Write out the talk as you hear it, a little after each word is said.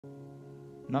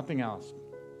Nothing else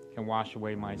can wash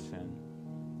away my sin.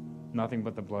 Nothing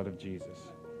but the blood of Jesus.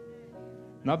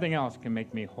 Nothing else can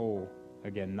make me whole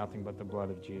again. Nothing but the blood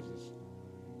of Jesus.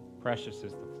 Precious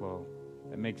is the flow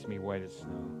that makes me white as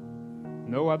snow.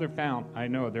 No other fount, I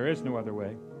know. There is no other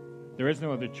way. There is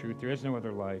no other truth. There is no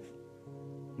other life.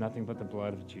 Nothing but the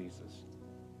blood of Jesus.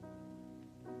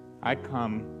 I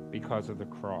come because of the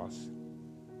cross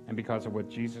and because of what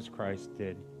Jesus Christ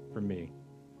did for me.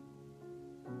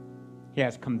 He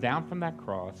has come down from that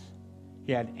cross.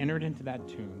 He had entered into that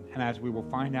tomb. And as we will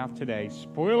find out today,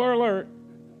 spoiler alert,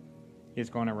 he is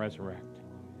going to resurrect.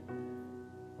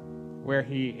 Where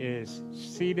he is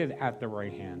seated at the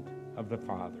right hand of the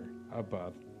Father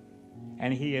above.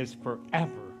 And he is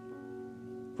forever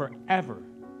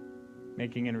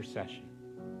making intercession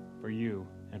for you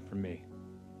and for me.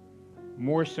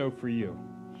 More so for you,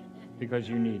 because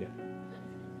you need it.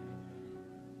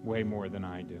 Way more than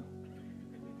I do.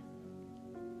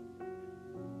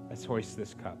 Let's hoist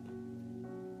this cup.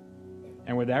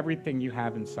 And with everything you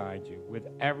have inside you, with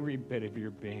every bit of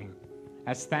your being,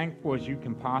 as thankful as you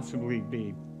can possibly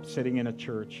be, sitting in a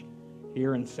church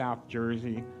here in South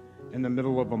Jersey, in the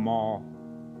middle of a mall,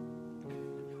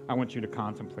 I want you to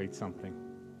contemplate something.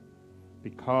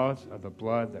 Because of the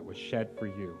blood that was shed for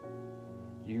you,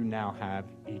 you now have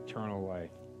eternal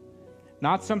life.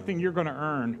 Not something you're going to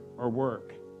earn or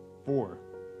work for.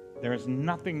 There is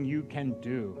nothing you can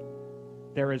do.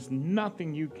 There is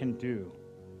nothing you can do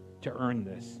to earn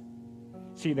this.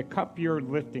 See, the cup you're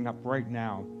lifting up right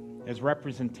now is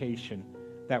representation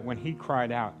that when he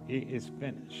cried out, it is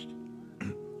finished.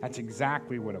 That's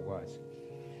exactly what it was.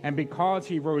 And because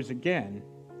he rose again,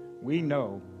 we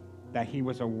know that he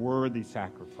was a worthy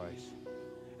sacrifice.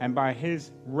 And by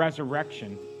his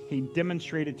resurrection, he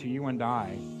demonstrated to you and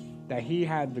I that he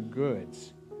had the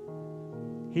goods.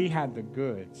 He had the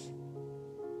goods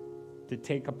to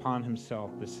take upon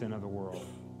himself the sin of the world.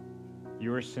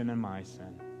 Your sin and my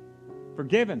sin.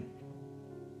 Forgiven.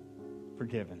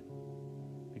 Forgiven.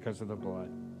 Because of the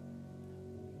blood.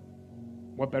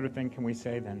 What better thing can we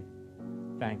say than,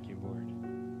 thank you, Lord.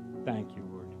 Thank you,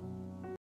 Lord.